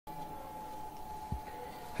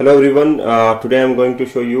Hello everyone, today I'm going to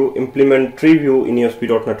show you implement TreeView in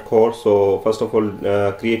ASP.NET Core. So first of all,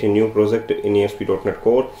 create a new project in ASP.NET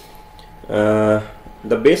Core. The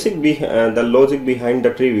logic behind the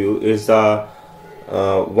TreeView is the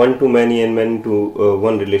one-to-many and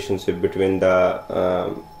many-to-one relationship between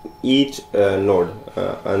the each node,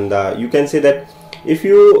 and you can say that if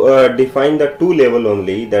you define the two level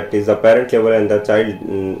only, that is the parent level and the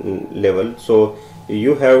child level, so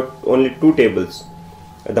you have only two tables.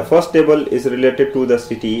 The first table is related to the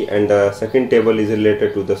city and the second table is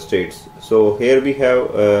related to the states. So here we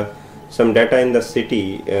have some data in the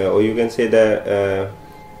city, or you can say that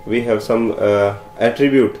we have some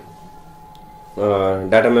attribute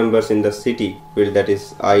data members in the city field, that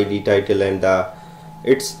is ID, title, and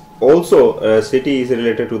it's also city is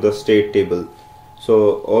related to the state table.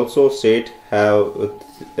 So also state have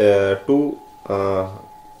two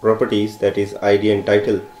properties, that is ID and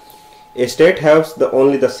title. A state has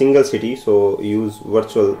only the single city, so use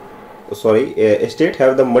a state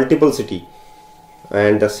have the multiple city,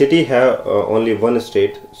 and the city have only one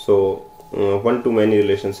state, so one-to-many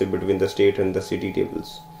relationship between the state and the city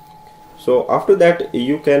tables. So after that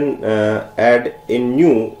you can add a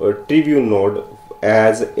new TreeView node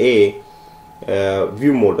as a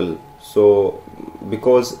view model. So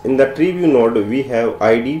because in the TreeView node we have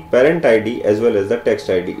ID, parent ID, as well as the text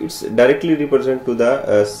ID. It's directly represent to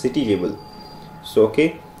the city label. So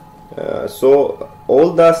so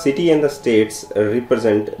all the city and the states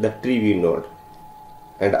represent the TreeView node,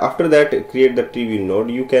 and after that create the TreeView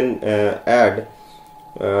node. You can add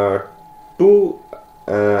two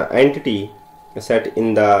entity set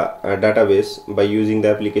in the database by using the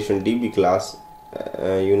application DB class,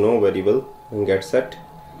 you know very well, get set,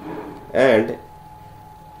 and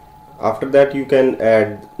after that you can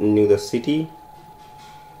add new the city.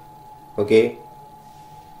 Okay,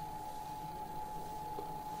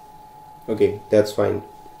 that's fine.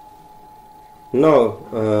 Now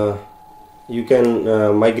you can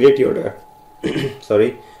migrate your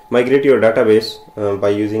migrate your database by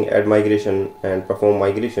using add migration and perform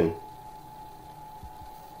migration.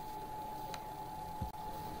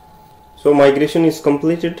 So migration is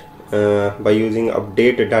completed by using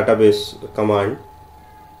update database command.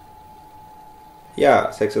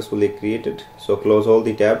 Yeah, successfully created. So close all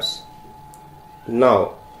the tabs.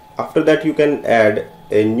 Now after that you can add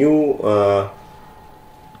a new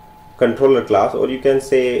controller class, or you can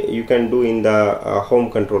say you can do in the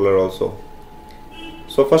home controller also.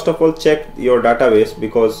 So first of all check your database,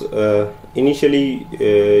 because initially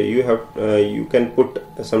you can put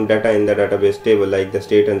some data in the database table like the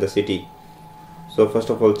state and the city. So first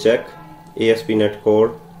of all check ASP.NET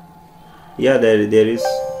Core. Yeah, there is,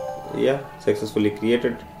 yeah, successfully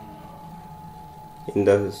created in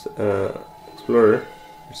the Explorer.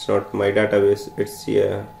 It's not my database, it's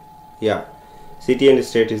yeah, city and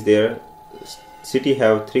state is there. City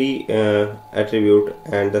have three attribute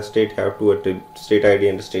and the state have two attribute, state ID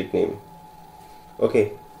and state name.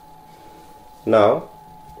 Okay, now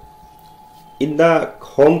in the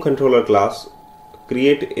home controller class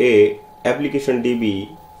create a application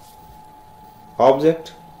DB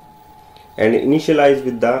object and initialize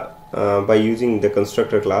with the by using the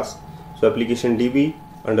constructor class. So application DB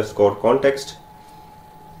underscore context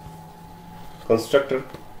constructor.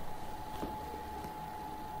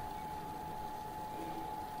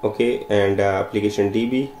 Okay, and application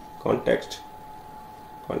DB context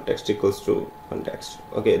equals to context.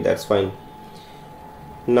 Okay, that's fine.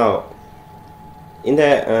 Now in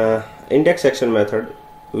the index section method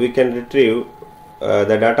we can retrieve the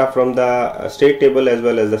data from the state table as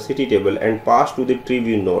well as the city table and pass to the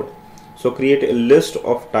TreeView node. So create a list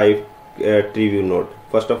of type TreeView node.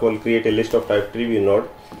 First of all create a list of type TreeView node.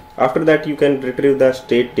 After that you can retrieve the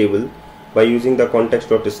state table by using the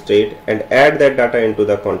context.state and add that data into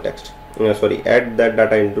the add that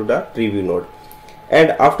data into the TreeView node.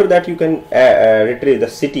 And after that you can retrieve the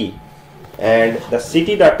city, and the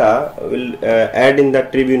city data will add in the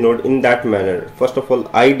TreeView node in that manner. First of all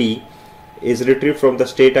ID is retrieved from the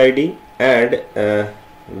state ID, and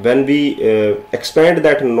when we expand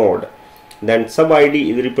that node, then sub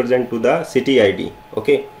ID is represent to the city ID.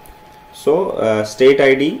 Okay, so state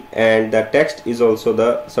ID and the text is also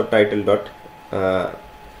the subtitle dot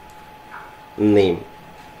name.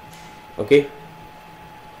 Okay,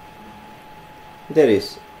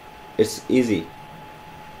 it's easy.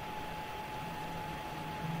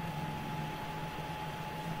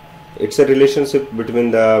 It's a relationship between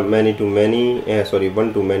the one-to-many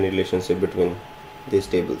relationship between these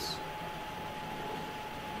tables.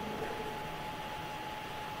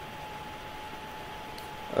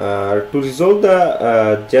 To resolve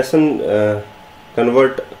the JSON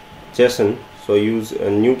convert JSON, so use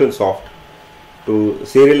Newtonsoft to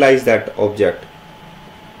serialize that object,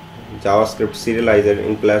 JavaScript serializer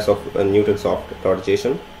in place of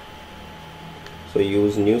Newtonsoft.json. So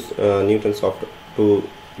use Newtonsoft to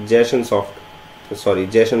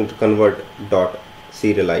JSON to convert dot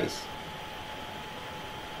serialize.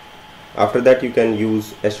 After that, you can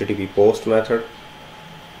use HTTP post method.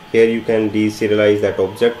 Here you can deserialize that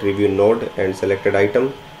object, review node and selected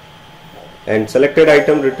item, and selected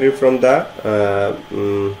item retrieved from the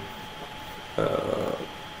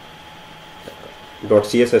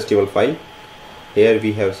 .cshtml file. Here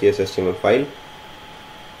we have CSHTML file.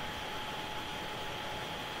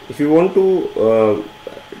 If you want to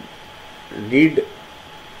read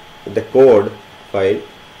the code file,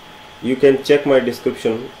 you can check my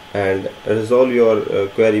description and resolve your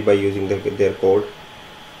query by using their code.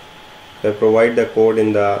 I provide the code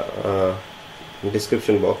in the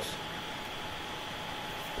description box.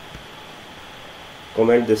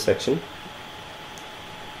 Comment this section.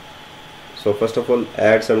 So first of all,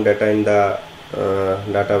 add some data in the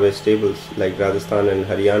database tables like Rajasthan and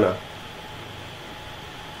Haryana.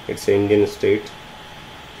 It's an Indian state,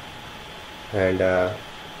 and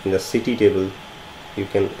in the city table you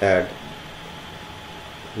can add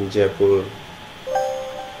Jaipur.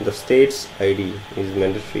 The state's ID is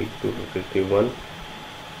mandatory to retrieve 1,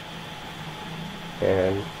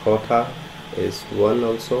 and Kotha is 1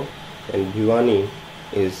 also, and Bhiwani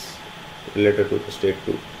is related to the state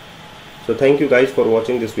 2. So thank you guys for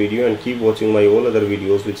watching this video, and keep watching my all other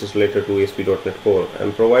videos which is related to ASP.NET Core. I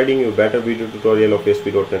am providing you better video tutorial of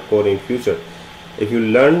ASP.NET Core in future. If you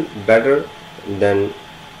learn better, then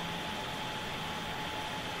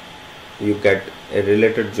you get a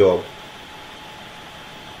related job.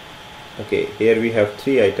 Okay, here we have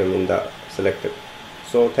 3 items in the selected.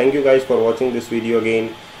 So thank you guys for watching this video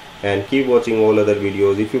again, and keep watching all other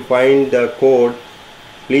videos. If you find the code,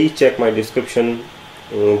 please check my description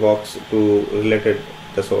box to related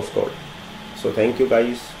the source code. So thank you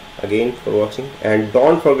guys again for watching, and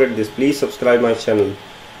don't forget this, please subscribe my channel,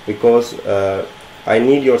 because I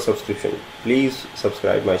need your subscription. Please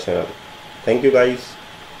subscribe my channel. Thank you guys.